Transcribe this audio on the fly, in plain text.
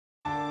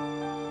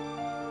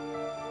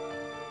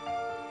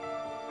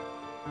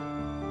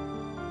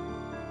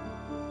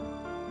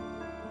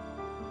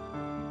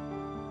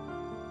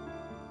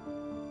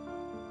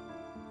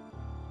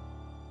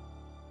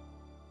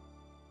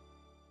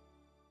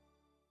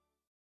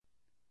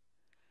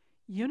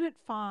Unit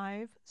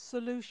 5,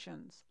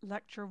 Solutions,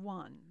 Lecture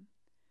 1.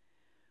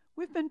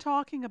 We've been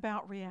talking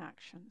about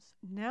reactions.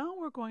 Now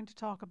we're going to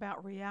talk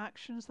about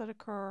reactions that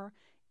occur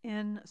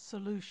in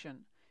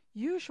solution,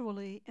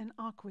 usually in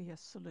aqueous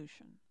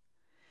solution.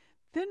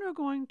 Then we're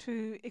going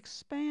to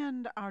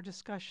expand our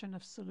discussion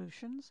of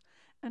solutions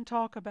and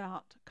talk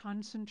about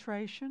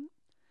concentration,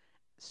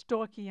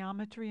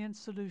 stoichiometry in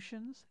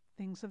solutions,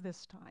 things of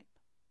this type.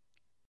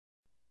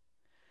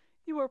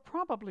 You are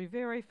probably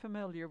very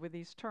familiar with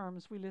these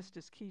terms we list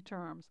as key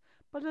terms,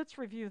 but let's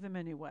review them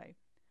anyway.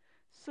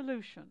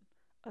 Solution.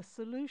 A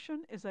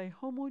solution is a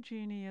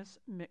homogeneous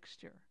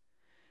mixture.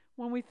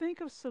 When we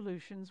think of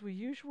solutions, we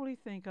usually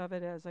think of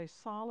it as a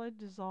solid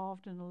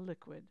dissolved in a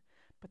liquid,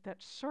 but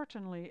that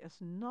certainly is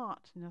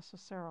not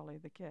necessarily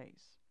the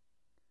case.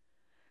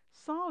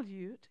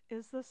 Solute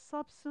is the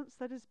substance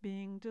that is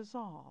being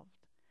dissolved,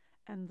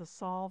 and the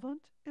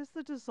solvent is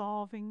the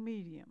dissolving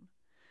medium.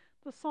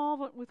 The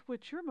solvent with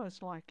which you're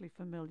most likely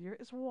familiar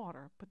is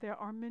water, but there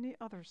are many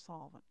other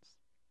solvents.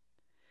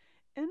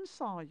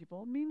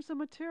 Insoluble means the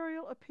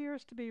material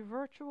appears to be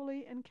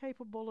virtually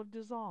incapable of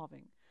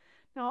dissolving.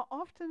 Now,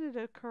 often it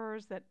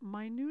occurs that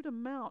minute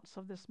amounts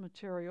of this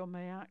material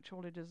may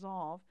actually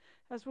dissolve,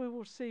 as we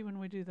will see when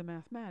we do the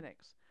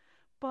mathematics,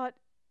 but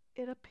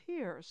it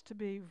appears to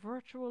be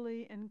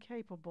virtually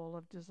incapable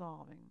of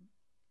dissolving.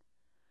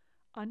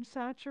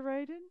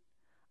 Unsaturated?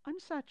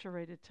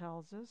 Unsaturated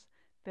tells us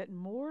that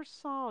more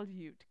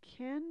solute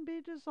can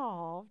be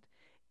dissolved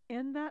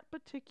in that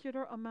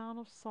particular amount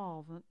of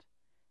solvent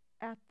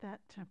at that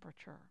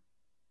temperature.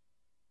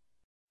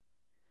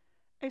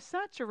 A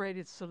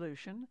saturated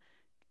solution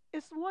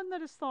is one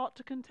that is thought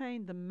to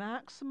contain the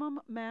maximum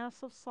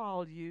mass of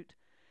solute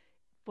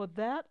for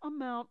that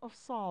amount of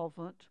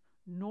solvent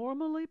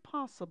normally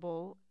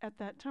possible at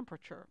that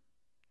temperature.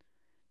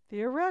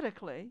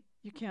 Theoretically,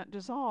 you can't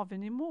dissolve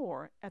any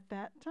more at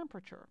that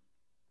temperature.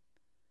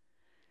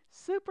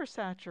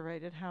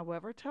 Supersaturated,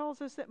 however,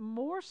 tells us that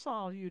more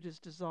solute is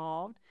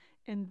dissolved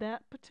in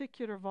that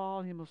particular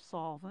volume of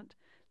solvent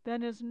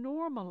than is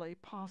normally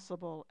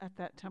possible at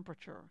that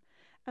temperature.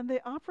 And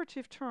the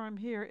operative term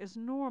here is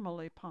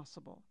normally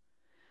possible.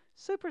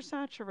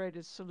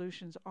 Supersaturated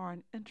solutions are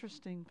an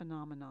interesting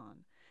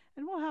phenomenon,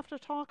 and we'll have to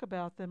talk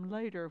about them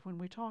later when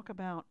we talk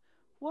about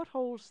what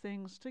holds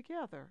things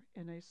together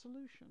in a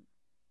solution.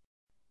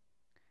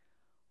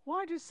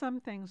 Why do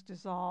some things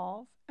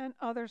dissolve and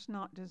others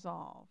not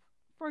dissolve?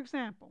 For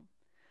example,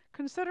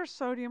 consider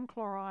sodium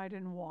chloride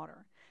in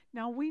water.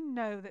 Now we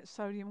know that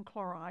sodium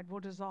chloride will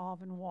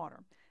dissolve in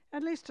water,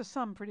 at least to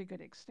some pretty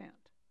good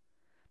extent.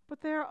 But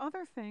there are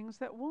other things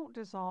that won't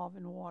dissolve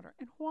in water,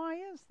 and why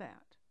is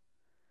that?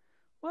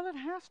 Well, it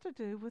has to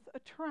do with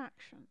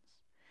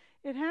attractions.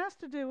 It has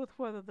to do with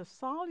whether the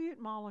solute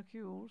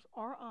molecules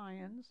or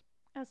ions,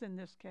 as in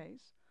this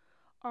case,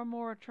 are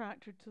more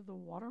attracted to the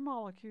water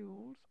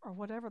molecules, or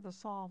whatever the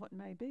solvent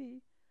may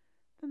be,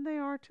 than they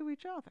are to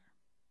each other.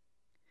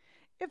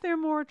 If they're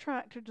more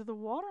attracted to the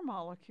water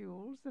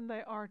molecules than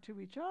they are to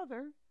each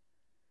other,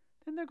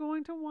 then they're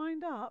going to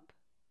wind up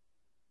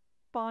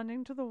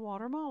bonding to the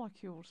water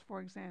molecules, for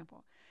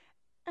example.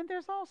 And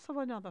there's also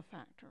another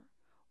factor.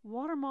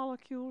 Water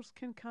molecules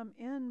can come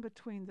in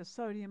between the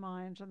sodium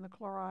ions and the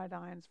chloride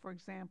ions, for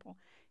example,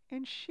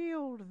 and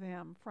shield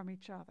them from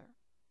each other.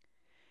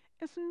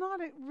 It's not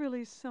a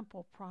really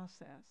simple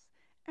process,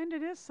 and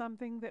it is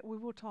something that we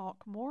will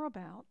talk more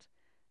about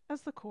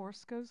as the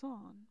course goes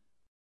on.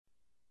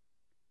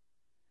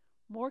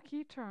 More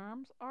key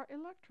terms are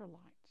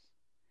electrolytes.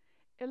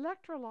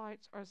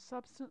 Electrolytes are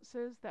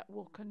substances that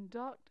will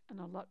conduct an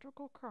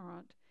electrical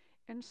current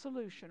in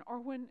solution or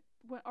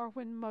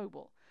when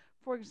mobile.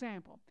 For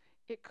example,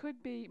 it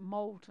could be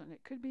molten,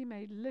 it could be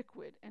made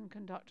liquid and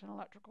conduct an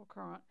electrical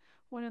current,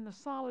 when in the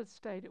solid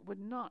state it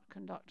would not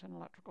conduct an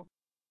electrical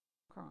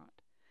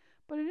current.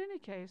 But in any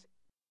case,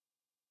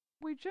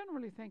 we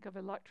generally think of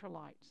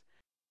electrolytes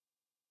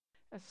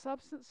as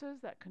substances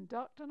that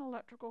conduct an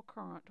electrical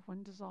current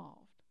when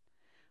dissolved.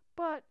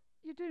 But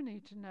you do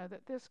need to know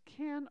that this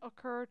can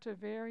occur to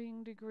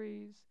varying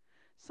degrees.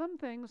 Some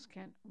things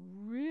can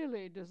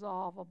really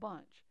dissolve a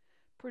bunch,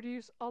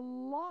 produce a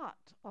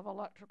lot of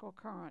electrical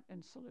current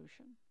in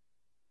solution.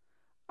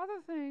 Other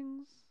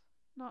things,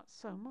 not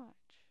so much.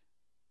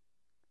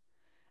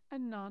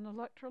 And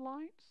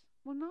non-electrolytes?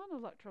 Well,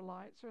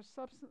 non-electrolytes are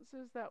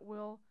substances that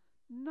will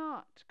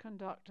not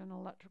conduct an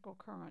electrical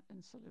current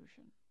in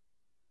solution.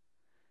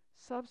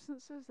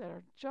 Substances that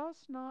are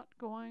just not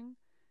going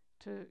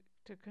to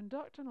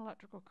conduct an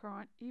electrical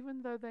current,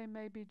 even though they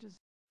may be dissolved.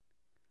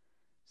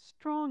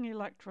 Strong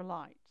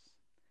electrolytes.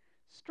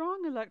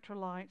 Strong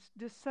electrolytes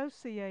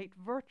dissociate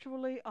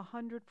virtually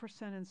 100%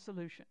 in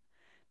solution.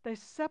 They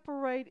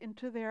separate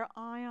into their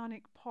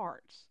ionic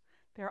parts,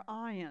 their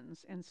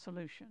ions in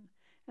solution.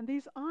 And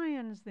these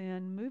ions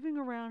then, moving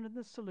around in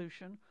the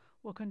solution,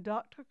 will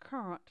conduct a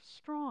current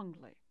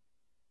strongly.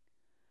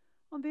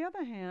 On the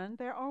other hand,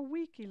 there are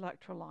weak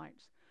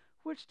electrolytes,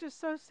 which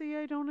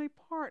dissociate only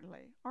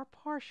partly or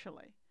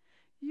partially,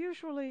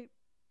 usually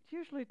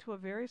to a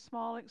very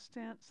small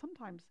extent,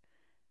 sometimes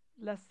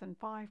less than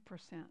 5%.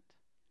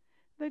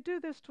 They do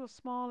this to a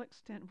small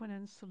extent when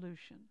in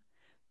solution.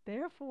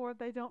 Therefore,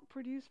 they don't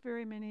produce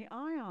very many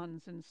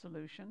ions in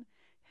solution,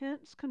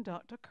 hence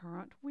conduct a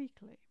current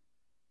weakly.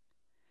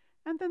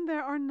 And then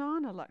there are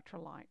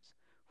non-electrolytes,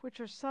 which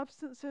are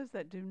substances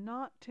that do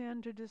not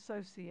tend to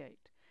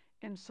dissociate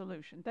in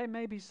solution. They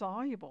may be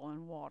soluble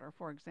in water,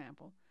 for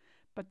example,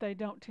 but they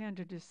don't tend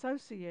to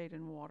dissociate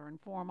in water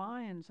and form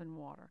ions in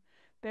water.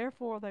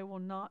 Therefore, they will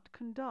not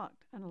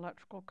conduct an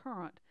electrical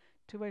current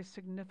to a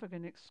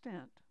significant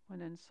extent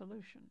when in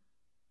solution.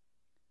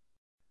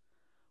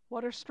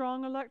 What are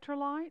strong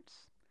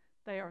electrolytes?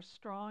 They are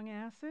strong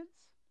acids,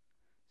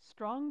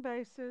 strong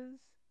bases,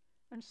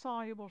 and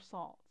soluble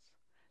salts.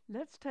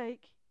 Let's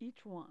take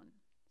each one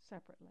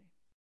separately.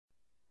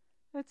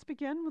 Let's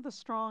begin with the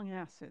strong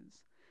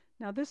acids.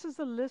 Now, this is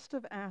a list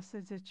of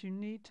acids that you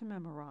need to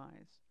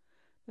memorize.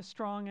 The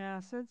strong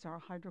acids are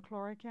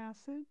hydrochloric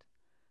acid,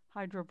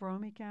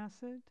 hydrobromic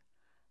acid,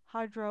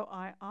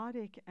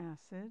 hydroiodic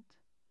acid,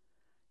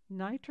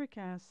 nitric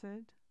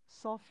acid,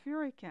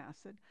 sulfuric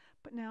acid.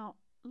 But now,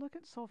 look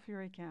at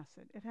sulfuric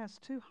acid. It has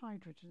two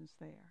hydrogens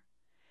there.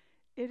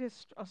 It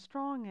is a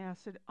strong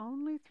acid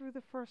only through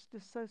the first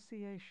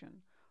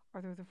dissociation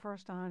or through the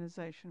first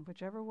ionization,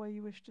 whichever way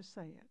you wish to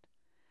say it.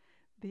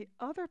 The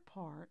other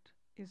part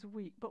is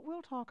weak, but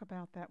we'll talk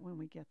about that when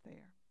we get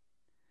there.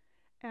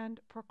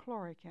 And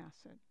perchloric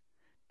acid.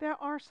 There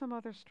are some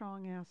other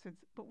strong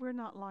acids, but we're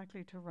not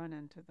likely to run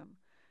into them.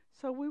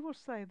 So we will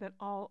say that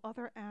all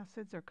other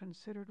acids are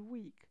considered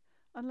weak,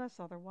 unless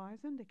otherwise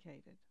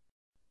indicated.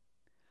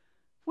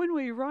 When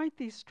we write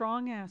these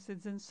strong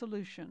acids in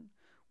solution,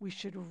 we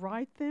should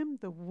write them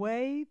the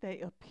way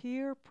they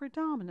appear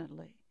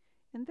predominantly,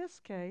 in this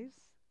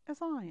case,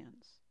 as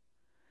ions.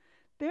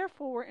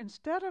 Therefore,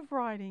 instead of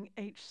writing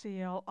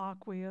HCl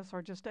aqueous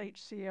or just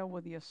HCl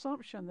with the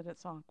assumption that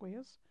it's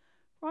aqueous,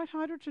 write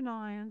hydrogen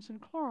ions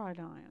and chloride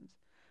ions.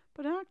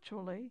 But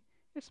actually,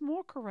 it's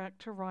more correct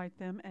to write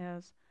them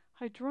as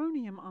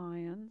hydronium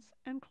ions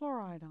and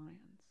chloride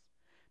ions,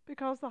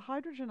 because the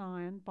hydrogen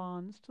ion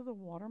bonds to the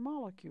water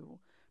molecule,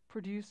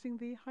 producing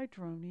the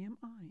hydronium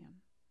ion.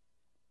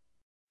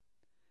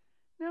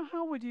 Now,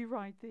 how would you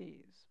write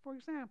these? For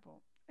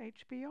example,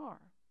 HBr.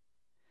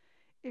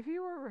 If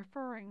you were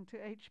referring to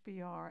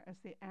HBr as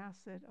the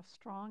acid of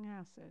strong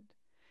acid,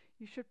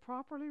 you should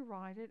properly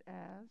write it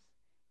as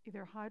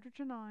either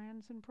hydrogen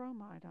ions and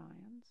bromide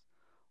ions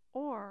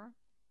or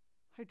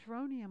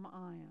hydronium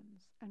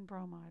ions and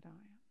bromide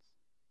ions.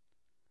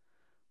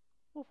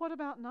 Well, what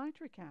about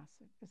nitric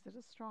acid? Is it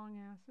a strong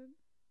acid?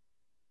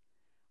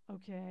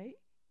 Okay,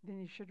 then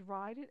you should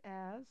write it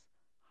as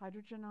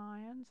hydrogen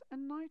ions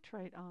and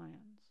nitrate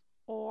ions,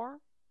 or,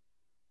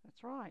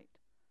 that's right,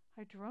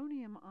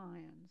 hydronium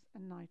ions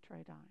and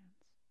nitrate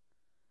ions.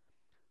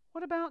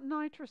 What about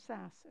nitrous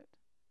acid?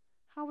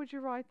 How would you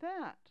write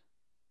that?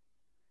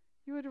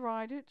 You would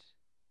write it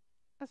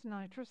as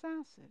nitrous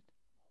acid.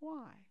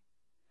 Why?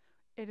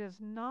 It is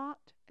not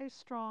a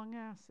strong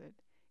acid.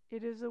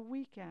 It is a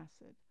weak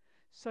acid.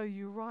 So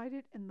you write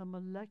it in the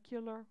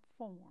molecular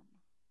form.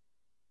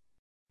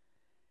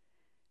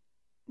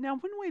 Now,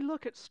 when we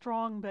look at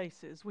strong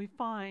bases, we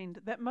find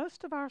that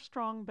most of our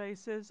strong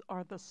bases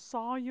are the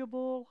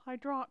soluble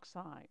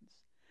hydroxides.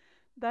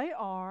 They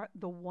are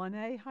the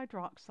 1A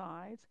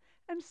hydroxides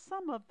and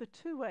some of the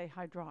 2A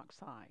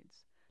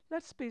hydroxides.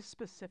 Let's be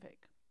specific.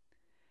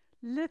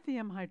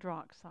 Lithium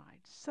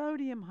hydroxide,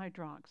 sodium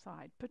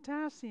hydroxide,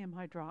 potassium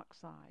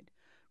hydroxide,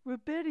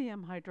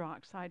 rubidium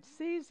hydroxide,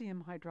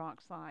 cesium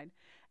hydroxide,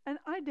 and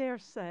I dare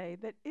say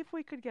that if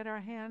we could get our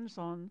hands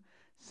on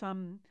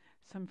some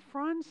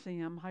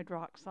francium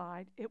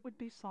hydroxide, it would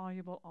be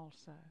soluble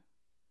also.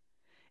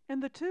 In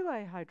the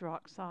 2A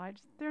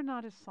hydroxides, they're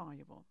not as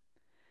soluble.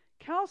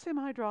 Calcium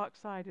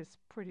hydroxide is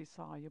pretty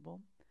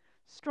soluble.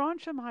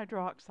 Strontium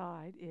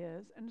hydroxide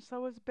is, and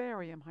so is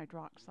barium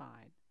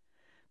hydroxide.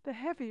 The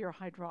heavier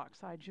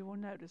hydroxides, you will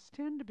notice,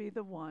 tend to be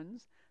the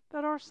ones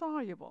that are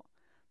soluble.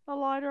 The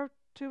lighter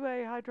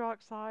 2A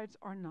hydroxides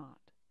are not.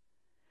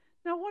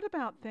 Now, what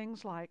about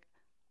things like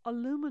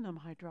aluminum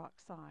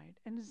hydroxide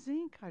and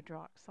zinc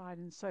hydroxide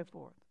and so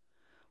forth?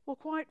 Well,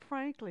 quite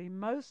frankly,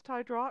 most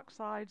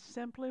hydroxides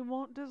simply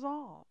won't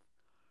dissolve.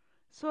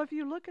 So if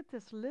you look at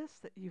this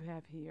list that you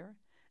have here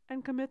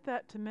and commit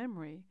that to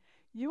memory,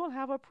 you will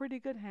have a pretty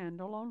good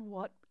handle on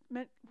what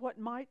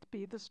might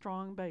be the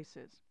strong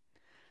bases.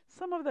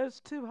 Some of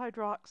those 2A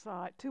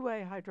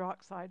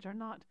hydroxides are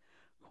not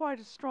quite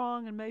as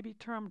strong and may be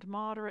termed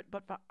moderate,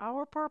 but for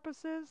our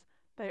purposes,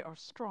 they are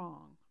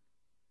strong.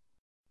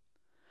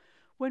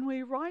 When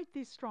we write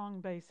these strong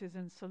bases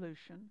in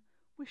solution,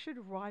 we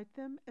should write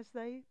them as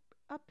they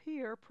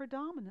appear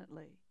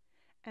predominantly,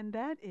 and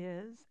that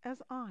is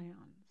as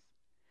ions.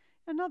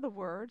 In other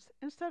words,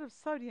 instead of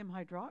sodium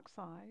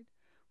hydroxide,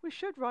 we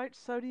should write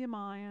sodium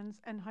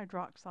ions and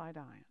hydroxide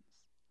ions.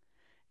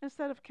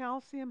 Instead of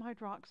calcium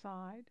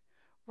hydroxide,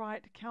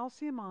 write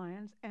calcium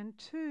ions and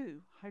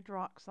 2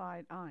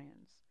 hydroxide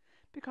ions,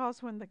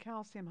 because when the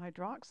calcium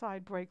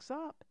hydroxide breaks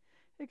up,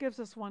 It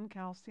gives us one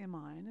calcium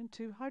ion and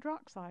two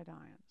hydroxide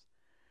ions.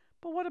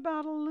 But what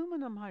about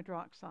aluminum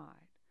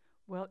hydroxide?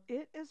 Well,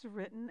 it is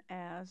written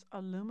as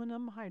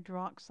aluminum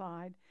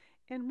hydroxide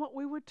in what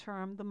we would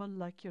term the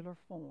molecular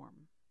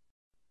form.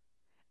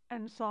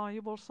 And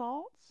soluble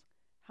salts,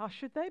 how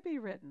should they be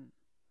written?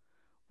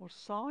 Well,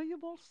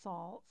 soluble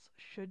salts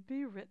should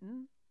be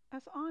written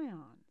as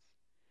ions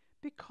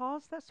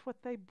because that's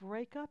what they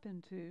break up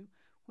into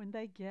when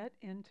they get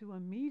into a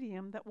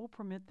medium that will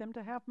permit them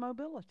to have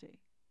mobility.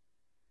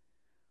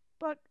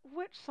 But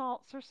which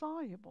salts are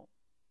soluble?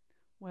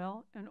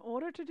 Well, in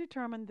order to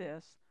determine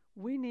this,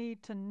 we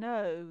need to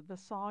know the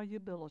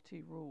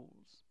solubility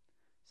rules.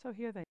 So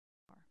here they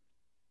are.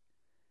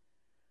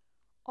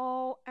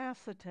 All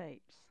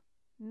acetates,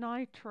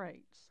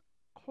 nitrates,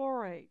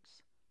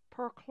 chlorates,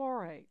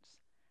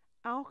 perchlorates,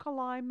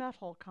 alkali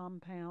metal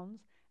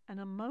compounds, and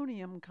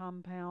ammonium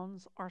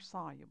compounds are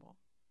soluble.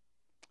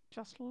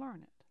 Just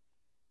learn it.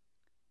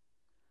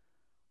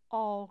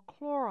 All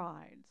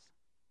chlorides,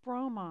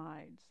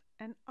 bromides,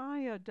 and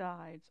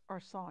iodides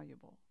are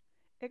soluble,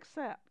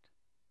 except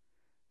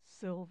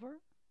silver,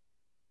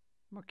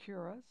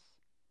 mercurous,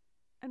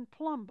 and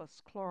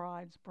plumbous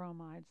chlorides,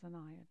 bromides, and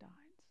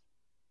iodides.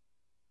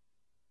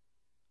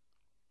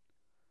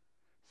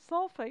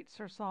 Sulfates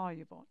are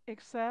soluble,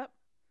 except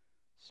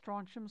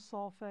strontium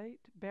sulfate,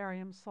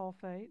 barium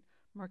sulfate,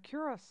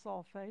 mercurous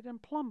sulfate,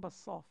 and plumbous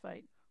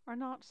sulfate are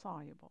not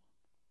soluble.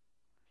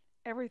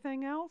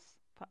 Everything else,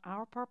 for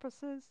our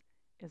purposes,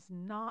 is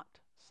not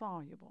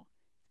soluble,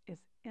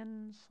 is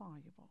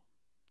insoluble.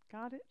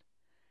 Got it?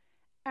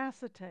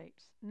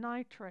 Acetates,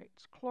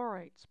 nitrates,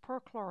 chlorates,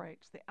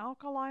 perchlorates, the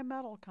alkali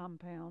metal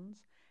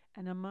compounds,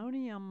 and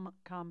ammonium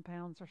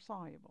compounds are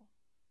soluble.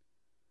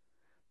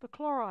 The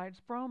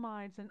chlorides,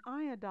 bromides, and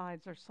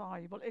iodides are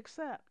soluble,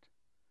 except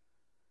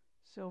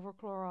silver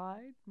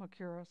chloride,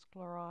 mercurous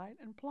chloride,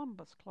 and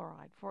plumbous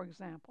chloride, for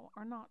example,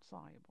 are not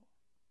soluble.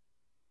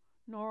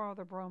 Nor are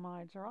the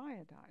bromides or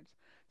iodides.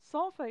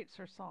 Sulfates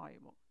are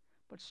soluble,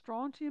 but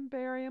strontium,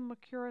 barium,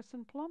 mercurous,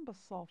 and plumbous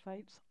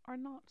sulfates are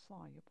not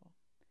soluble.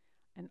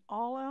 And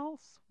all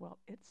else, well,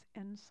 it's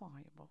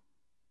insoluble.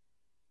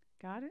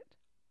 Got it?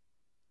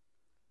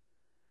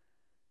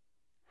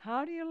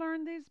 How do you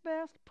learn these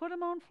best? Put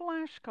them on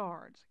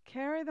flashcards.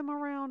 Carry them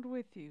around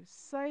with you.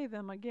 Say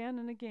them again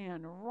and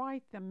again.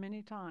 Write them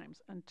many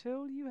times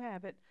until you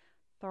have it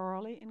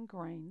thoroughly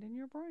ingrained in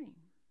your brain.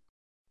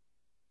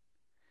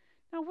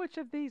 Now, which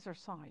of these are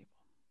soluble?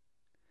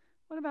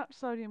 What about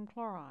sodium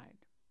chloride?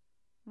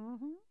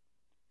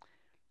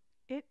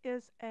 It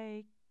is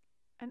an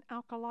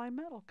alkali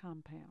metal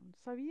compound,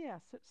 so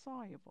yes, it's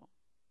soluble.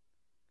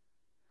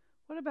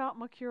 What about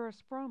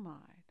mercurous bromide?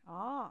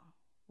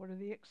 What are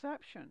the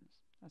exceptions?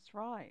 That's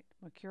right,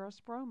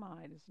 mercurous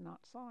bromide is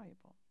not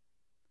soluble.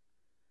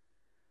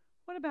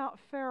 What about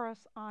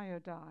ferrous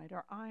iodide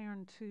or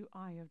iron 2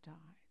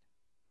 iodide?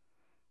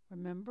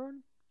 Remember,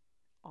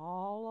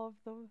 all of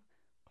the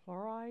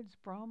chlorides,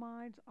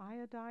 bromides,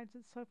 iodides,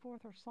 and so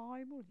forth are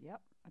soluble?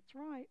 Yep, that's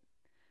right.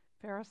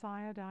 Ferrous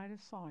iodide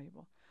is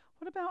soluble.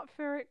 What about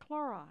ferric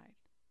chloride?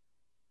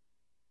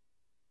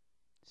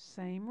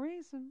 Same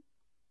reason.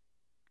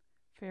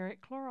 Ferric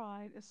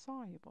chloride is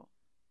soluble.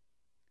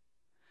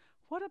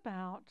 What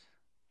about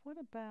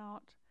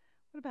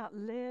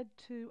lead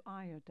 2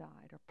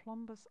 iodide or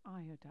plumbous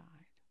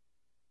iodide?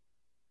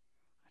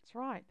 That's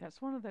right,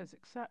 that's one of those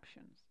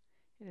exceptions.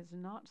 It is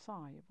not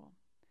soluble.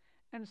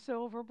 And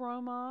silver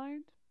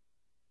bromide?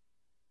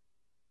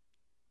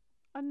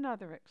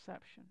 Another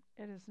exception.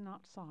 It is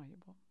not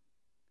soluble.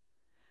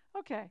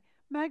 Okay,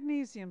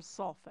 magnesium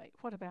sulfate.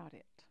 What about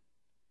it?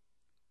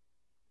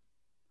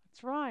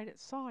 That's right,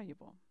 it's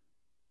soluble.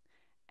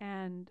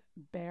 And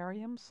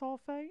barium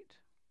sulfate?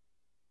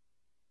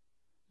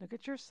 Look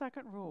at your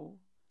second rule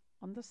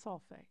on the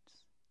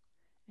sulfates,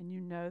 and you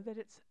know that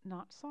it's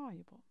not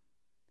soluble.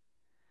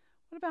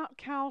 What about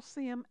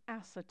calcium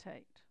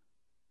acetate?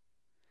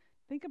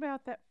 Think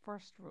about that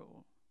first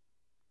rule.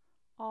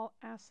 All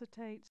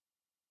acetates,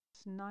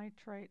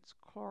 nitrates,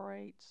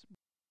 chlorates,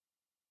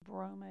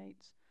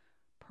 bromates,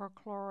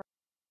 perchlorates.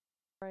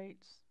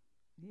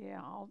 Yeah,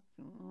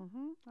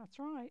 that's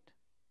right.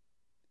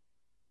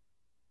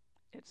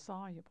 It's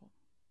soluble.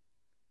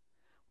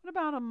 What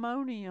about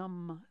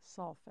ammonium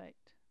sulfate?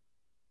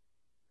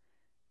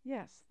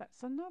 Yes,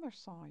 that's another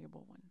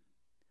soluble one.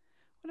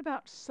 What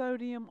about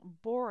sodium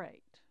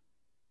borate?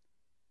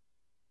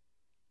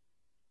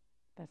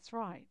 That's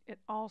right, it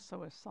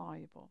also is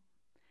soluble.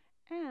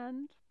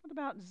 And what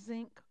about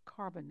zinc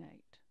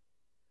carbonate?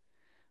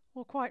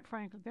 Well, quite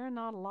frankly, there are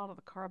not a lot of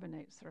the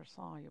carbonates that are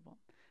soluble.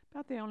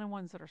 About the only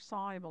ones that are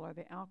soluble are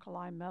the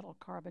alkali metal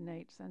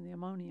carbonates and the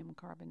ammonium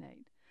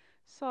carbonate.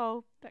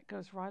 So that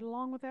goes right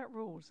along with that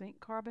rule. Zinc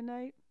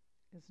carbonate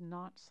is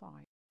not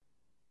soluble.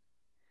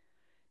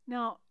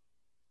 Now,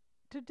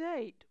 to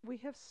date, we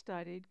have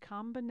studied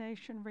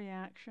combination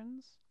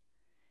reactions,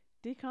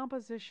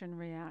 decomposition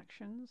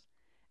reactions,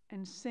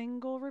 and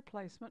single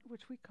replacement,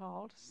 which we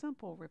called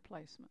simple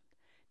replacement.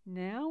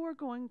 Now we're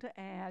going to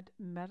add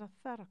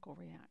metathetical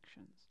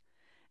reactions.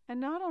 And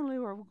not only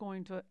are we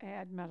going to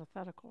add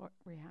metathetical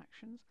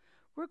reactions,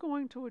 we're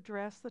going to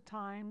address the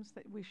times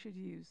that we should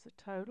use the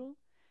total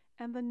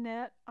and the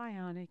net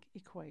ionic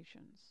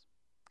equations.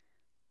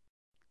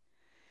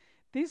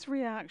 These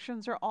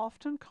reactions are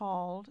often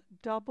called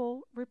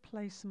double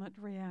replacement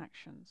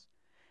reactions,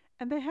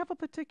 and they have a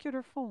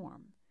particular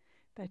form.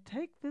 They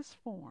take this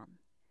form,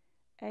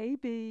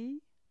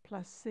 AB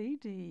plus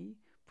CD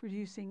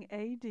producing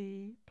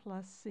AD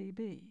plus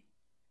CB.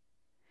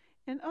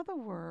 In other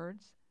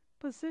words,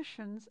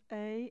 positions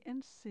A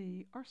and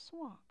C are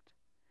swapped.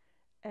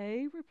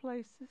 A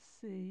replaces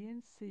C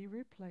and C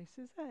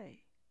replaces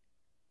A.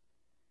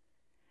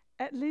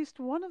 At least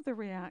one of the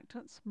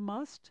reactants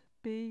must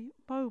be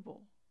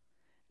mobile,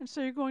 and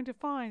so you're going to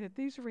find that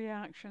these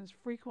reactions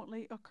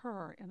frequently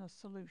occur in a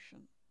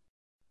solution.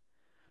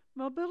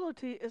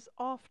 Mobility is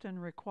often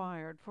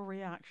required for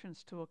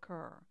reactions to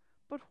occur,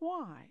 but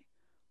why?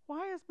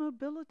 Why is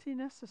mobility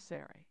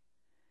necessary?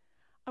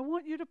 I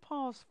want you to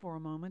pause for a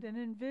moment and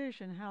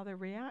envision how the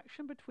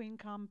reaction between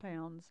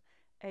compounds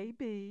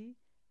AB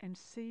and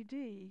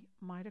CD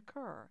might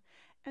occur.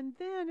 And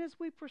then, as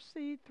we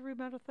proceed through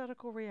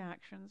metathetical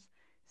reactions,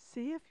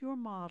 see if your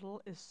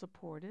model is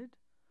supported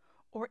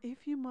or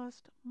if you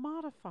must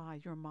modify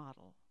your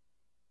model.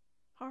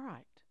 All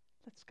right,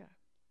 let's go.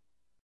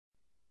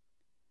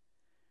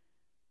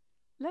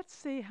 Let's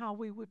see how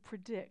we would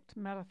predict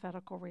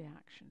metathetical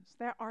reactions.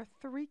 There are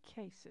three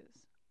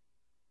cases.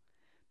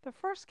 The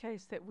first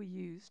case that we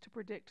use to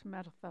predict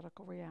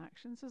metathetical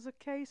reactions is a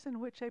case in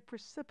which a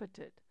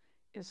precipitate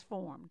is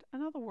formed.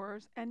 In other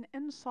words, an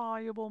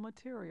insoluble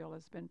material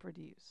has been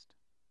produced.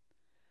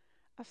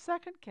 A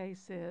second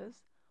case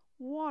is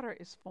water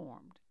is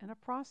formed in a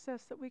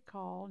process that we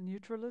call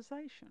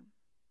neutralization.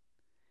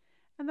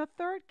 And the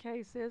third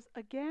case is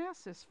a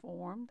gas is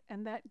formed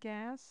and that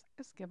gas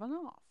is given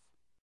off.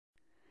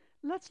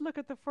 Let's look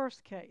at the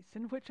first case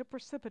in which a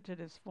precipitate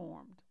is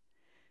formed.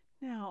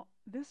 Now,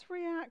 this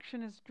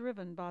reaction is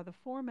driven by the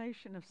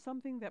formation of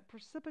something that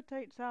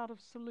precipitates out of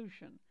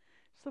solution.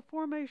 It's the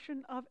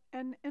formation of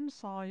an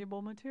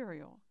insoluble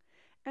material.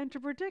 And to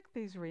predict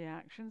these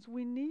reactions,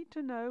 we need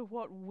to know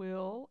what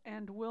will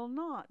and will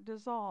not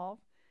dissolve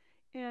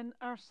in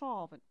our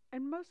solvent.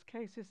 In most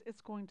cases,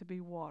 it's going to be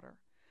water.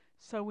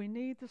 So we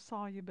need the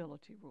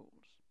solubility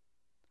rules.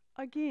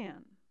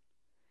 Again,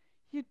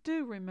 you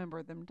do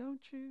remember them,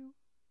 don't you?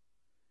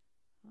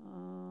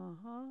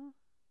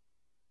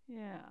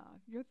 Yeah,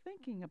 you're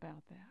thinking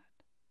about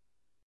that.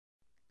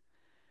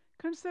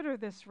 Consider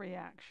this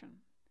reaction.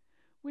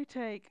 We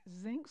take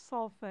zinc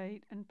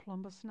sulfate and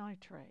plumbous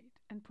nitrate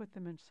and put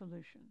them in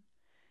solution.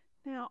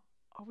 Now,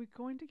 are we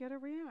going to get a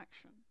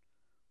reaction?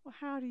 Well,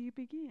 how do you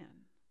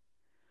begin?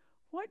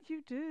 What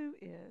you do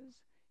is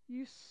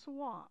you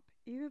swap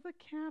either the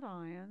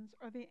cations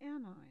or the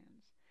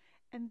anions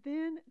and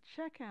then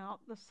check out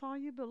the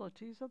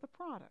solubilities of the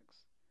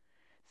products.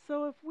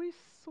 So if we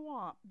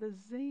swap the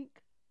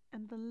zinc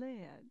and the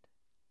lead,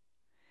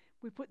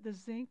 we put the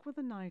zinc with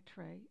the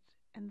nitrate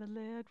and the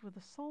lead with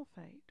the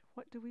sulfate,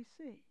 what do we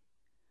see?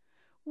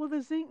 Well,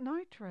 the zinc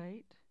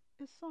nitrate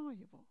is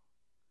soluble.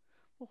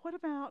 Well, what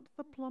about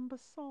the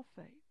plumbous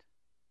sulfate?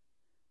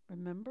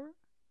 Remember,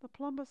 the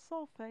plumbous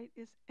sulfate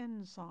is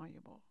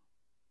insoluble.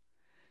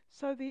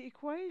 So the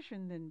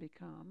equation then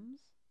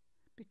becomes,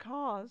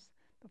 because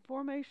the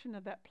formation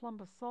of that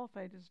plumbous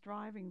sulfate is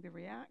driving the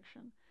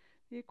reaction,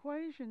 the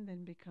equation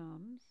then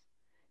becomes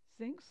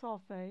zinc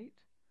sulfate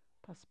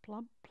plus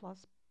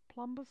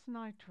plumbous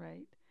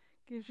nitrate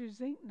gives you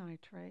zinc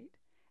nitrate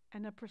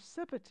and a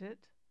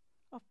precipitate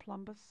of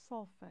plumbous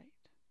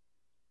sulfate.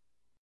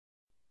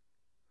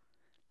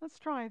 Let's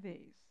try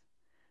these.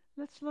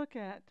 Let's look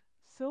at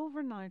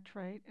silver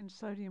nitrate and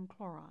sodium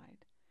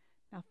chloride.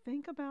 Now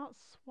think about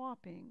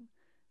swapping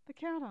the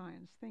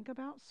cations. Think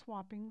about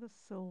swapping the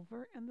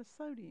silver and the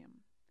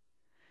sodium.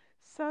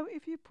 So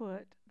if you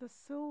put the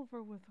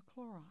silver with the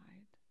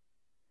chloride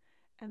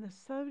and the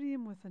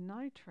sodium with the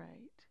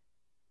nitrate,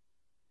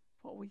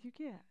 what will you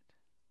get?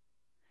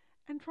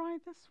 And try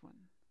this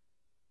one.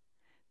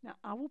 Now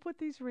I will put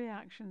these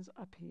reactions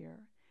up here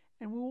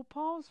and we will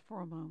pause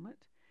for a moment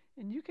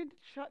and you can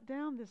shut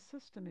down this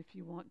system if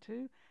you want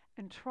to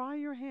and try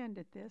your hand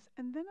at this,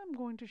 and then I'm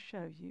going to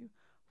show you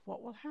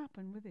what will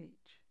happen with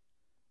each.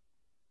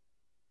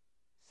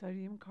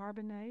 Sodium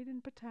carbonate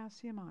and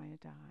potassium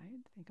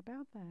iodide, think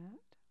about that.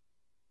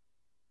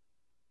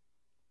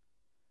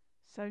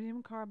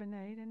 Sodium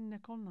carbonate and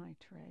nickel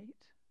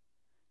nitrate,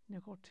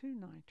 nickel 2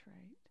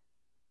 nitrate.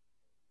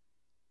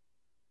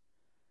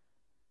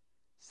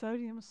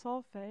 Sodium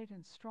sulfate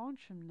and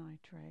strontium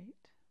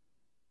nitrate.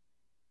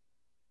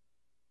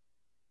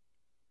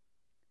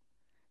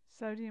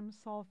 Sodium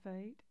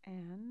sulfate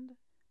and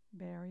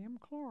barium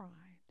chloride.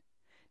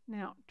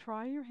 Now,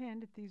 try your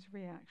hand at these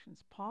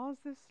reactions. Pause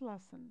this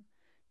lesson,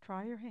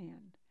 try your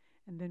hand,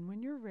 and then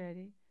when you're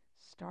ready,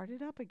 start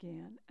it up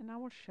again, and I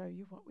will show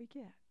you what we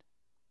get.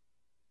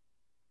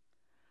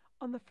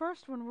 On the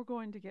first one, we're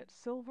going to get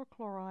silver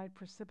chloride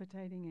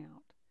precipitating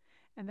out,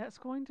 and that's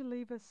going to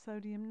leave us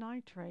sodium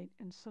nitrate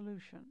in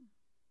solution.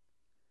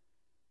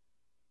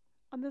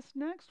 On this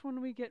next one,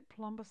 we get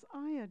plumbous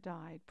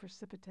iodide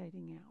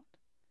precipitating out.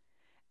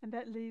 And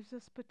that leaves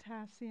us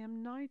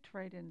potassium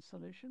nitrate in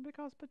solution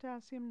because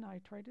potassium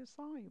nitrate is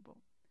soluble.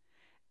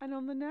 And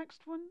on the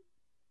next one,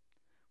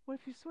 well,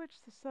 if you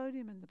switch the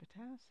sodium and the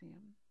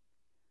potassium,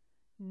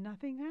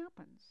 nothing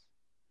happens.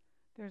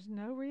 There's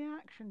no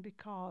reaction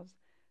because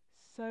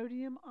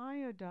sodium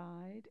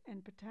iodide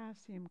and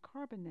potassium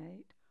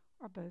carbonate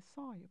are both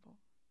soluble.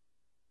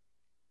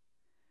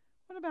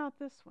 What about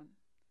this one?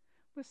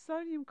 With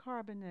sodium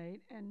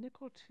carbonate and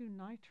nickel 2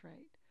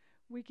 nitrate,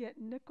 we get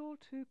nickel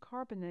 2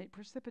 carbonate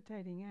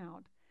precipitating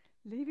out,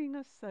 leaving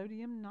us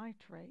sodium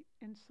nitrate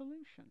in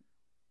solution.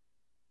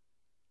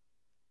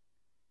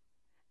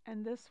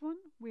 And this one,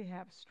 we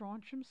have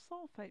strontium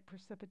sulfate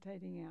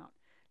precipitating out,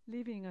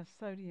 leaving us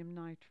sodium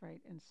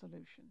nitrate in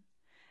solution.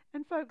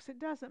 And folks, it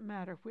doesn't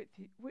matter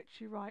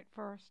which you write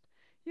first.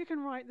 You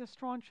can write the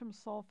strontium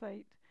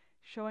sulfate,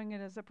 showing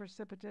it as a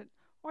precipitate,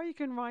 or you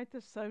can write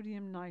the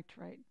sodium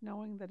nitrate,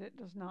 knowing that it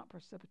does not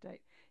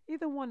precipitate.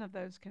 Either one of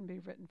those can be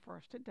written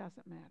first. It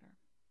doesn't matter.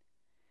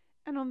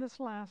 And on this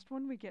last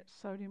one, we get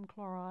sodium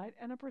chloride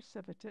and a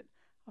precipitate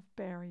of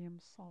barium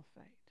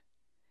sulfate.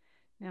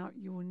 Now,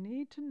 you will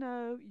need to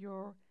know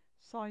your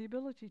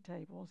solubility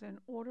tables in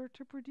order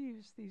to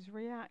produce these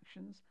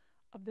reactions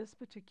of this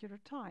particular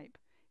type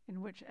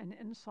in which an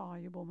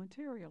insoluble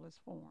material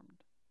is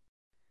formed.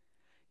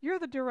 You're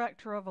the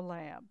director of a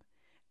lab,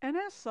 and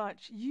as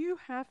such, you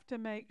have to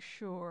make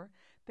sure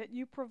that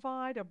you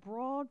provide a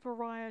broad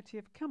variety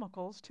of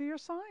chemicals to your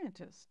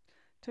scientists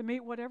to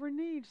meet whatever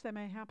needs they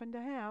may happen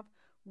to have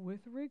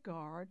with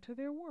regard to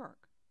their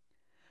work.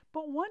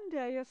 But one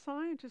day a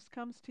scientist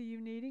comes to you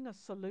needing a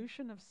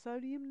solution of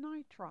sodium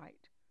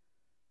nitrite,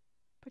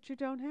 but you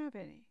don't have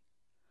any.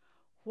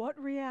 What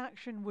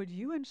reaction would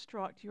you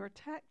instruct your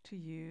tech to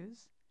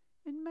use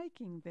in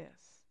making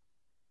this?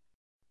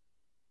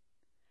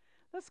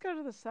 Let's go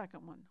to the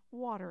second one.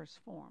 Water is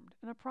formed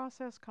in a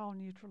process called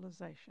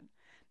neutralization.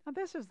 Now,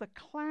 this is the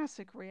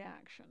classic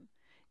reaction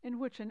in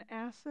which an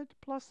acid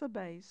plus a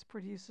base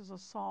produces a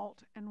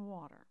salt and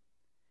water.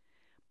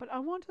 But I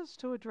want us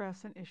to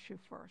address an issue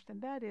first,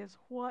 and that is,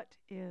 what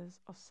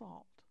is a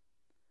salt?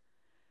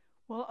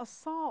 Well, a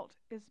salt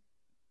is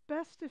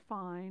best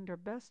defined or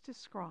best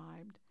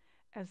described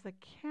as the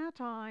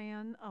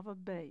cation of a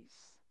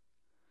base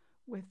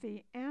with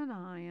the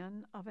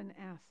anion of an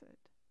acid.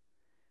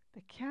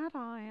 The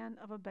cation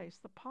of a base,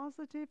 the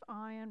positive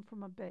ion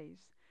from a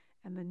base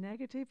and the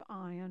negative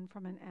ion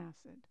from an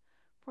acid.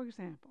 For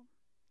example,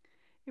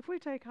 if we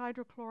take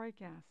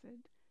hydrochloric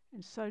acid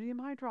and sodium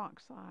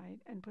hydroxide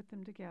and put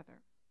them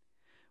together,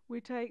 we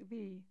take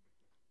the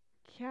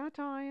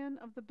cation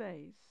of the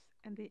base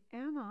and the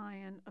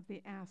anion of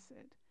the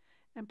acid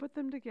and put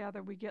them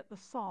together, we get the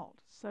salt,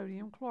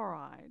 sodium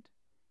chloride,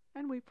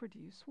 and we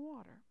produce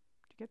water.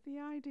 Do you get the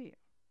idea?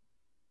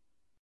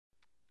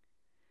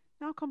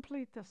 Now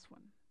complete this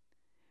one.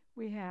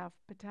 We have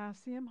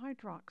potassium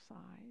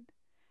hydroxide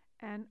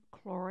and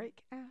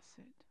chloric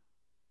acid.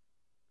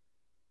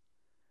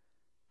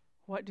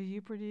 What do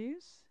you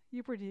produce?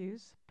 You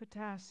produce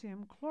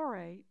potassium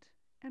chlorate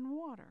and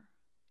water.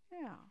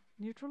 Yeah,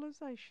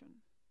 neutralization.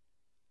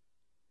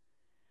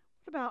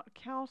 What about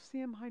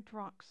calcium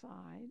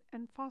hydroxide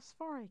and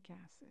phosphoric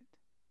acid?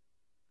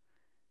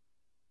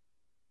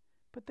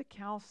 Put the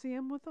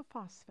calcium with the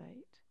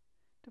phosphate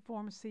to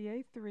form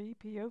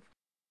Ca3PO4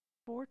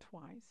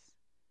 twice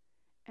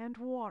and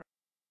water.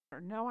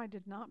 No, I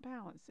did not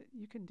balance it.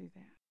 You can do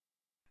that.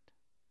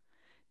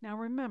 Now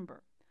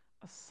remember,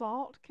 a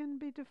salt can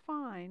be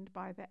defined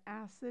by the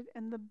acid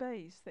and the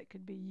base that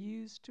could be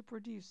used to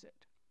produce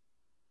it.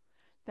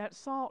 That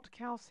salt,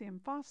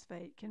 calcium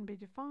phosphate, can be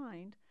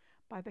defined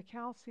by the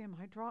calcium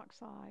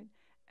hydroxide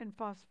and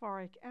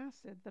phosphoric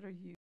acid that are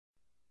used.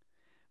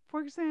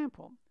 For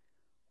example,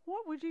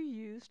 what would you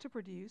use to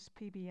produce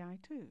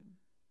PbI2?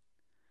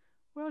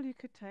 Well, you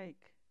could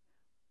take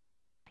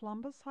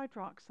plumbous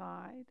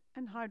hydroxide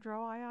and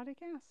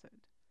hydroiodic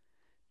acid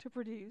to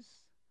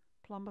produce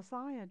plumbous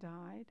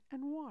iodide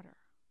and water.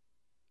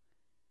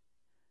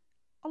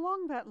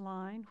 Along that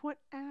line, what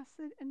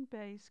acid and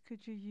base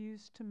could you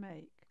use to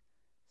make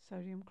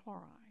sodium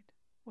chloride?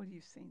 Well,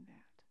 you've seen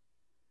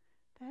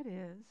that. That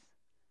is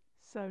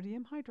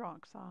sodium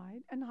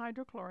hydroxide and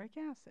hydrochloric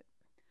acid.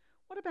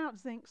 What about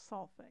zinc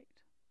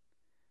sulfate?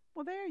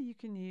 Well, there you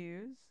can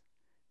use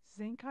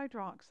zinc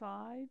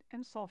hydroxide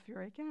and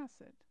sulfuric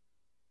acid.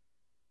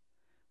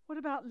 What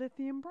about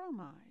lithium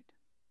bromide?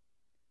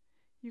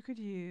 You could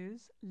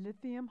use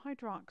lithium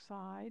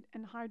hydroxide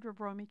and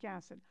hydrobromic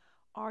acid.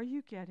 Are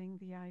you getting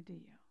the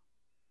idea?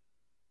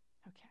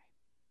 Okay.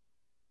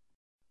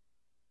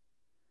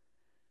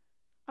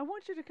 I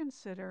want you to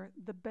consider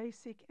the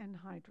basic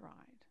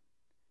anhydride.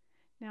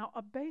 Now,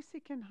 a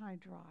basic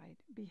anhydride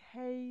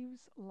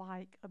behaves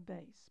like a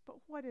base, but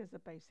what is a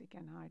basic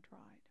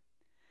anhydride?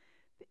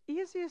 The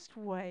easiest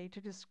way to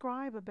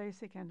describe a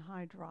basic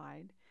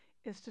anhydride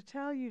is to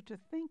tell you to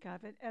think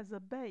of it as a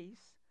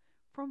base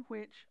from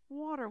which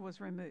water was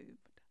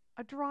removed,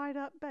 a dried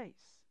up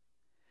base.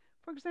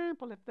 For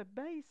example, if the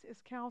base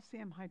is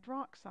calcium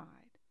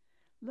hydroxide,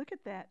 look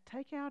at that,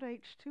 take out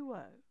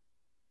H2O.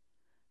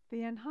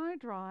 The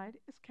anhydride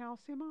is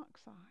calcium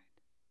oxide.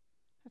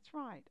 That's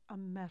right, a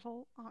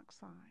metal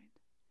oxide.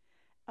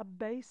 A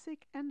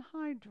basic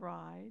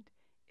anhydride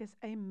is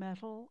a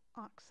metal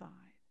oxide.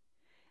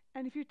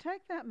 And if you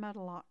take that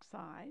metal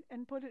oxide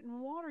and put it in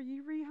water,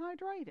 you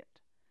rehydrate it,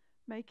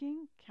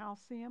 making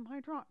calcium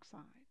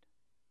hydroxide.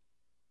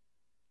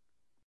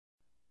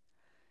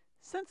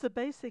 Since a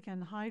basic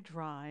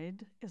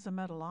anhydride is a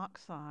metal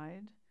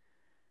oxide,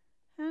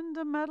 and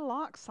a metal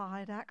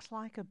oxide acts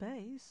like a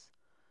base,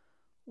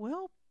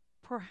 well,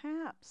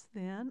 perhaps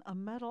then a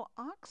metal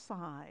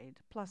oxide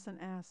plus an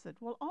acid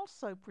will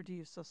also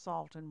produce a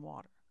salt in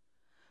water.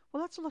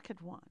 Well, let's look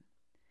at one.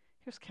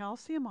 Here's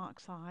calcium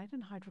oxide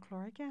and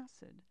hydrochloric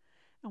acid.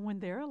 And when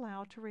they're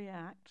allowed to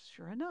react,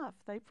 sure enough,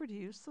 they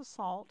produce the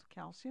salt,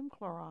 calcium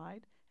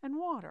chloride, and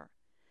water.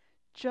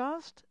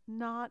 Just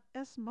not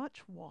as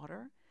much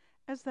water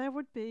as there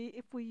would be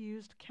if we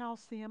used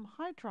calcium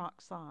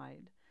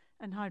hydroxide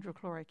and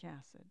hydrochloric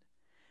acid.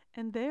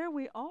 And there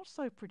we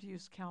also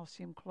produce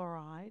calcium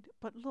chloride,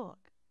 but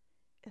look,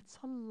 it's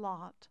a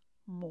lot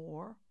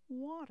more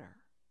water.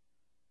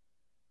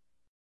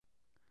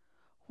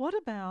 What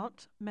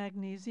about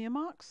magnesium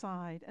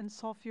oxide and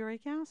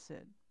sulfuric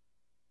acid?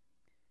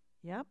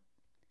 Yep,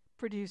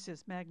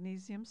 produces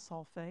magnesium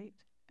sulfate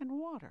and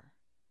water.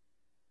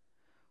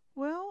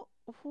 Well,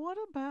 what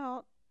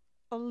about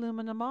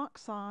aluminum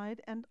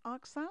oxide and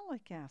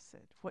oxalic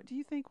acid? What do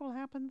you think will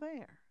happen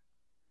there?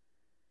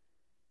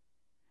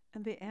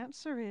 And the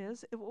answer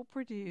is it will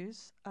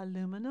produce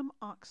aluminum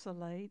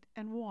oxalate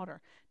and water.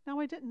 Now,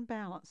 I didn't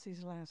balance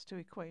these last two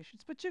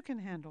equations, but you can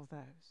handle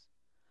those.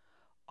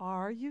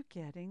 Are you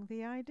getting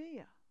the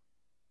idea?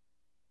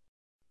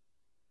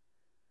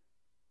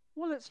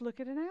 Well, let's look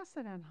at an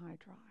acid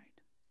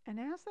anhydride. An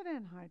acid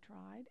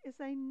anhydride is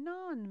a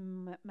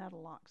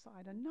non-metal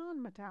oxide, a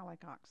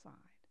non-metallic oxide.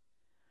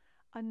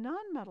 A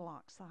non-metal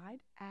oxide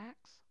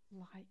acts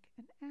like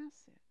an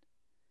acid.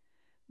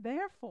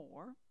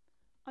 Therefore,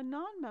 a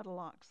non-metal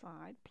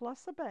oxide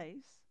plus a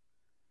base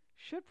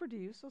should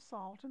produce a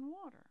salt and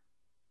water.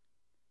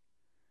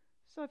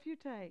 So if you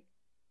take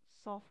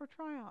sulfur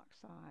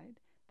trioxide,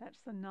 that's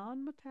the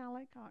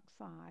non-metallic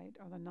oxide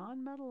or the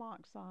non-metal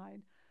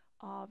oxide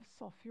of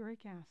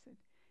sulfuric acid.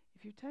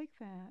 If you take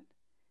that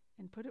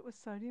and put it with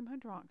sodium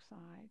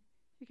hydroxide,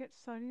 you get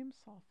sodium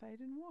sulfate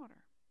and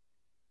water.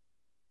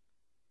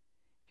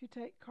 If you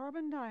take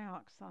carbon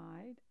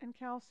dioxide and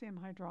calcium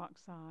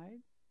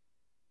hydroxide,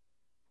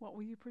 what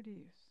will you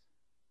produce?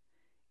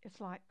 It's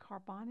like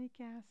carbonic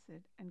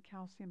acid and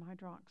calcium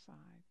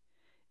hydroxide.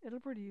 It'll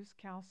produce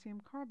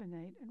calcium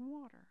carbonate and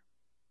water.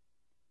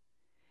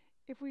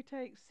 If we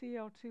take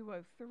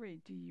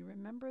Cl2O3, do you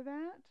remember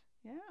that?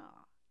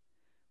 Yeah.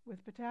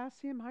 With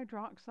potassium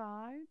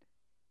hydroxide,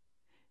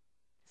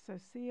 so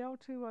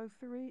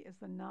Cl2O3 is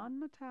the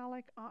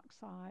nonmetallic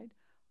oxide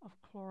of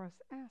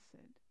chlorous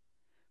acid.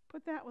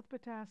 Put that with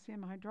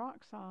potassium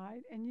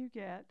hydroxide and you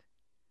get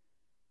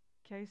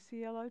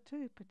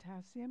KClO2,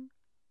 potassium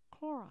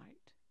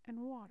chlorite, and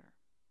water.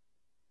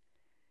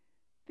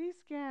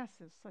 These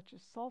gases, such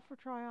as sulfur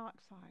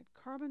trioxide,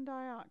 carbon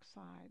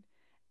dioxide,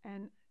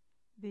 and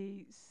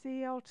the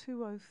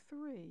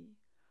Cl2O3,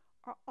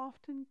 are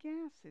often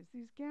gases.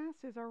 These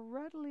gases are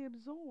readily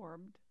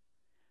absorbed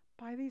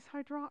by these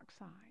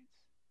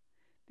hydroxides.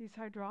 These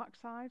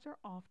hydroxides are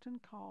often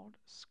called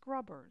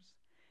scrubbers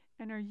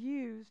and are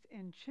used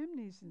in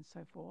chimneys and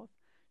so forth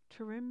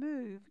to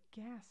remove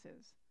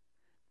gases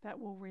that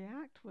will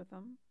react with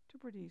them to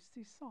produce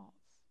these salts.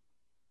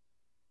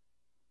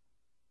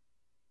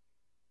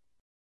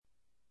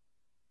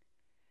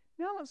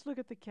 Now let's look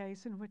at the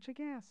case in which a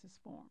gas is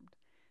formed.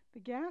 The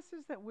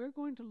gases that we're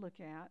going to look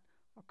at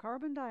are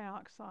carbon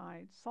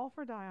dioxide,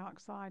 sulfur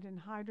dioxide, and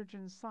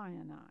hydrogen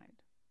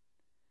cyanide.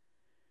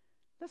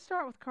 Let's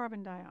start with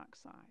carbon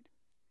dioxide.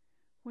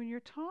 When you're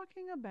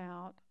talking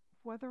about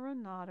whether or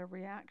not a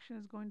reaction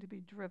is going to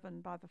be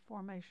driven by the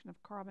formation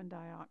of carbon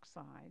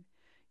dioxide,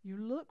 you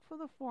look for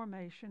the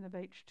formation of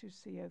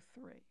H2CO3.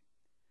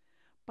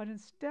 But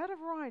instead of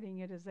writing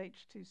it as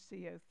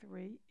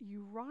H2CO3,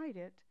 you write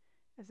it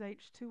as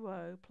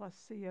H2O plus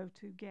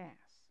CO2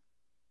 gas.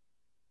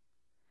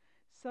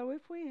 So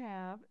if we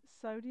have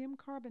sodium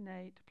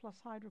carbonate plus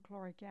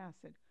hydrochloric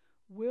acid,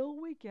 will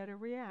we get a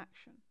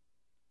reaction?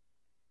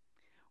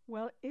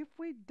 Well, if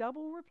we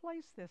double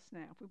replace this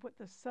now, if we put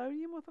the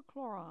sodium with the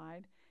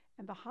chloride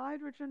and the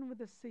hydrogen with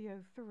the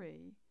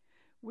CO3,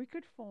 we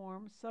could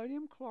form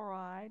sodium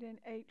chloride and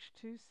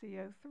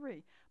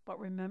H2CO3. But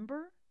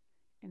remember,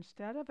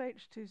 instead of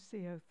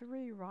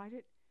H2CO3, write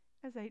it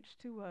as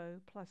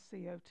H2O plus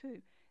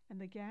CO2. And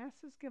the gas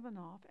is given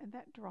off, and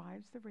that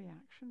drives the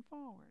reaction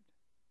forward.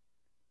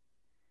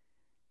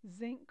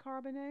 Zinc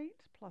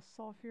carbonate plus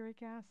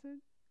sulfuric acid.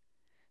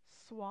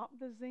 Swap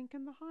the zinc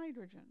and the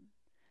hydrogen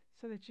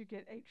so that you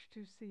get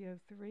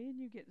H2CO3 and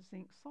you get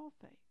zinc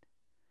sulfate.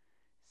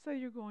 So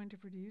you're going to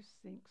produce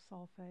zinc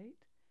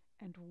sulfate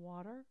and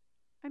water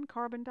and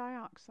carbon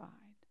dioxide.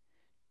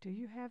 Do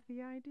you have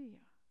the idea?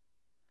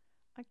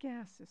 A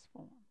gas is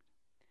formed.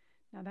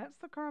 Now that's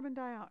the carbon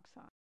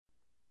dioxide.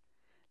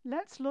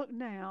 Let's look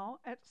now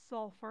at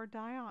sulfur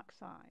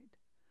dioxide.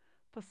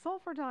 For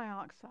sulfur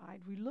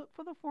dioxide, we look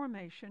for the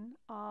formation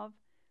of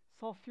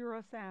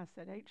sulfurous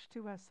acid,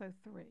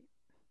 H2SO3.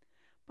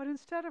 But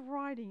instead of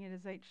writing it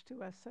as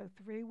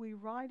H2SO3, we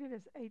write it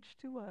as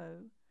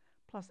H2O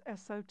plus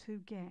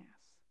SO2 gas.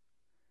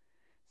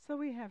 So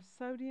we have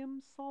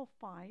sodium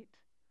sulfite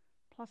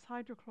plus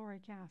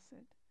hydrochloric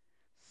acid.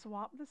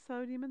 Swap the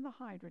sodium and the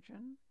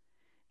hydrogen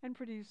and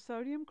produce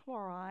sodium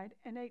chloride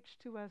and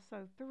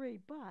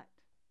H2SO3, but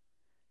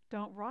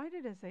don't write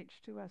it as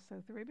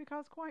H2SO3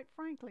 because, quite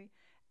frankly,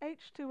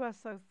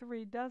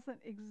 H2SO3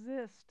 doesn't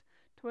exist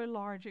to a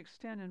large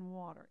extent in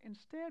water.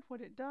 Instead,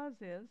 what it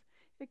does is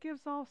it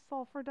gives off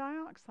sulfur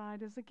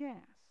dioxide as a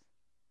gas.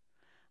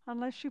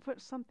 Unless you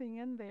put something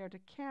in there to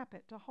cap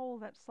it, to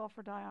hold that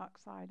sulfur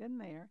dioxide in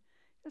there,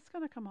 it's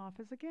going to come off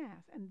as a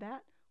gas, and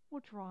that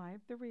will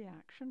drive the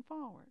reaction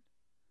forward.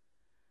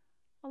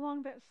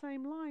 Along that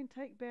same line,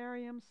 take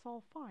barium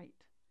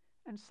sulfite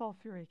and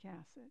sulfuric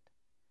acid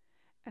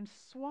and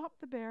swap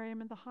the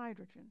barium and the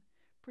hydrogen,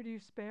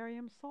 produce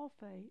barium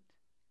sulfate,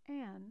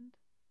 and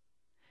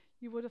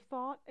you would have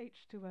thought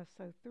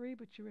H2SO3,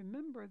 but you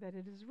remember that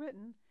it is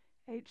written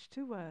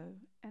H2O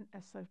and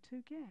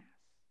SO2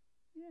 gas.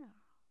 Yeah.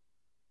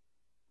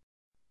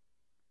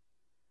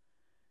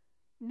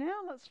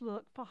 Now let's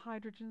look for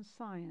hydrogen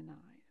cyanide.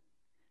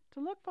 To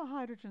look for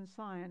hydrogen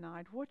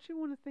cyanide, what you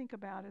want to think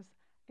about is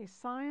a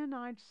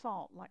cyanide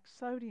salt like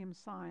sodium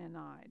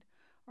cyanide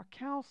or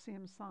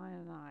calcium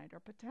cyanide or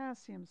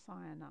potassium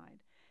cyanide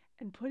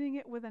and putting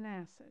it with an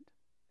acid.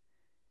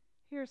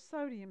 Here's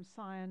sodium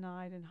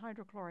cyanide and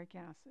hydrochloric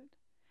acid.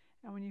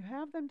 And when you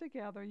have them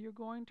together, you're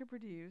going to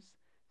produce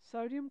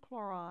sodium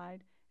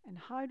chloride and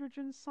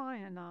hydrogen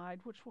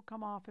cyanide, which will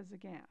come off as a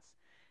gas.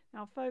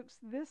 Now, folks,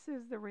 this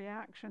is the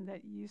reaction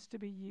that used to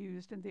be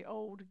used in the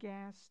old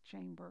gas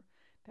chamber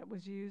that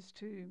was used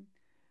to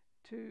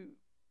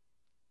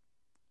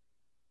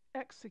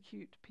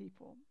execute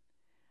people.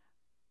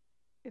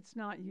 It's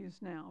not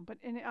used now, but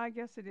I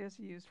guess it is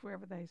used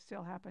wherever they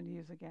still happen to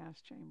use a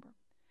gas chamber.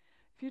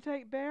 If you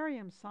take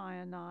barium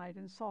cyanide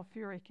and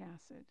sulfuric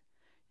acid,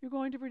 you're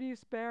going to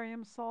produce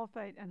barium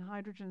sulfate and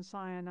hydrogen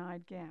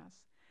cyanide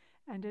gas.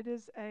 And it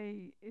is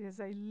a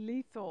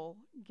lethal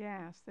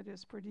gas that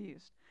is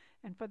produced.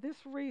 And for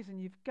this reason,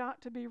 you've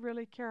got to be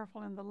really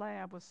careful in the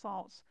lab with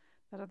salts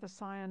that are the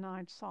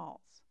cyanide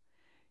salts.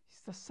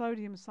 It's the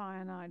sodium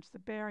cyanides, the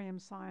barium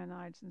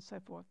cyanides, and so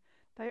forth.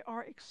 They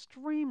are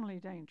extremely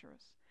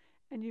dangerous,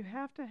 and you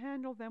have to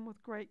handle them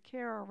with great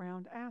care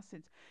around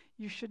acids.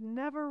 You should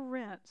never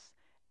rinse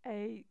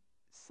a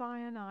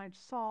cyanide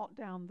salt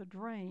down the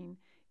drain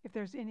if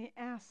there's any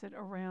acid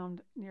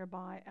around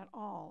nearby at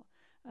all,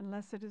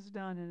 unless it is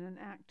done in an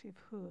active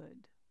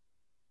hood.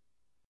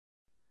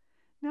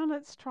 Now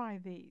let's try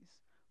these.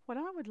 What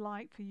I would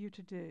like for you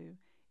to do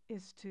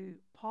is to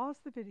pause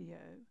the video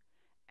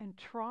and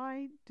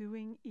try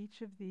doing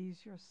each of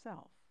these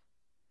yourself.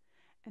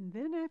 And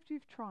then after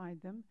you've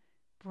tried them,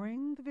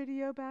 bring the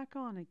video back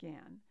on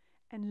again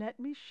and let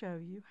me show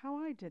you how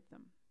I did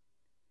them.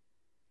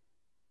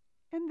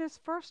 In this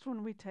first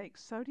one, we take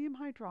sodium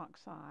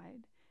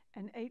hydroxide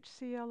and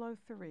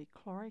HClO3,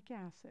 chloric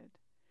acid.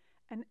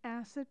 An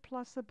acid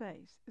plus a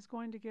base is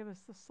going to give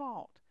us the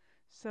salt,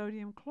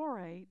 sodium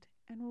chlorate,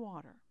 and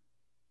water.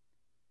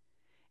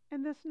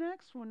 In this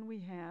next one, we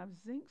have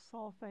zinc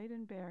sulfate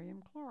and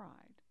barium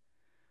chloride.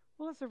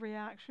 Well, is the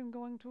reaction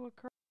going to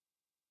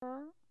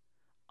occur?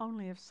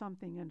 Only if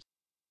something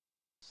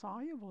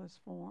insoluble is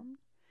formed.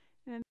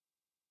 And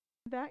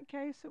in that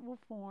case, it will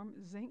form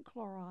zinc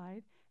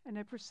chloride and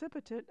a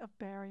precipitate of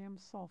barium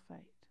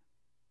sulfate.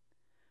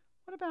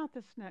 What about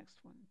this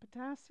next one?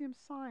 Potassium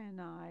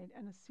cyanide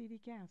and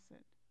acetic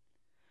acid.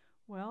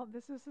 Well,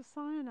 this is a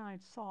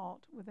cyanide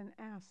salt with an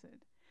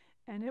acid,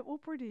 and it will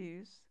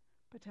produce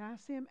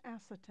potassium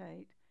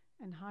acetate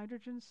and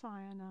hydrogen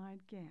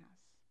cyanide gas.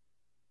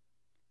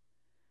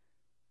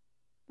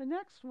 The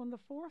next one, the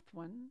fourth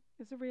one,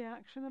 is a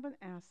reaction of an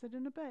acid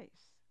and a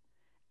base,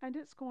 and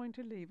it's going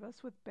to leave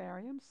us with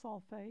barium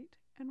sulfate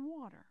and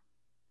water.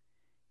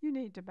 You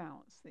need to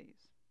balance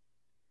these.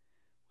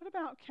 What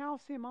about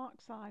calcium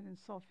oxide and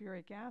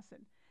sulfuric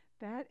acid?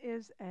 That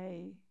is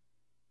a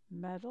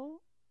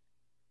metal,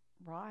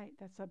 right,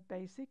 that's a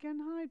basic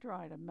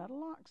anhydride, a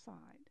metal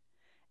oxide,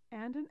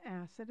 and an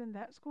acid, and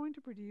that's going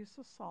to produce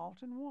a salt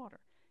and water,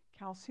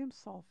 calcium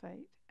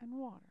sulfate and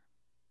water.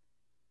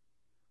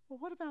 Well,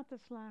 what about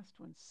this last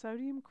one,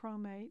 sodium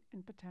chromate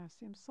and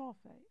potassium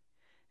sulfate?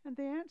 And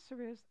the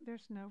answer is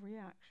there's no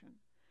reaction.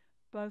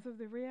 Both of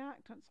the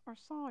reactants are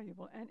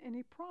soluble, and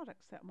any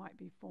products that might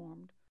be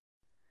formed.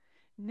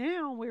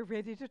 Now we're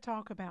ready to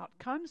talk about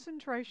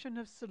concentration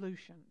of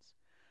solutions.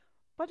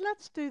 But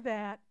let's do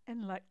that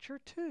in Lecture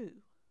 2.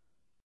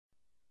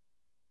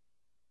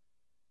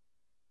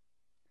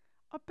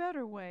 A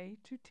better way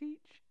to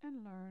teach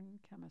and learn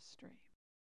chemistry.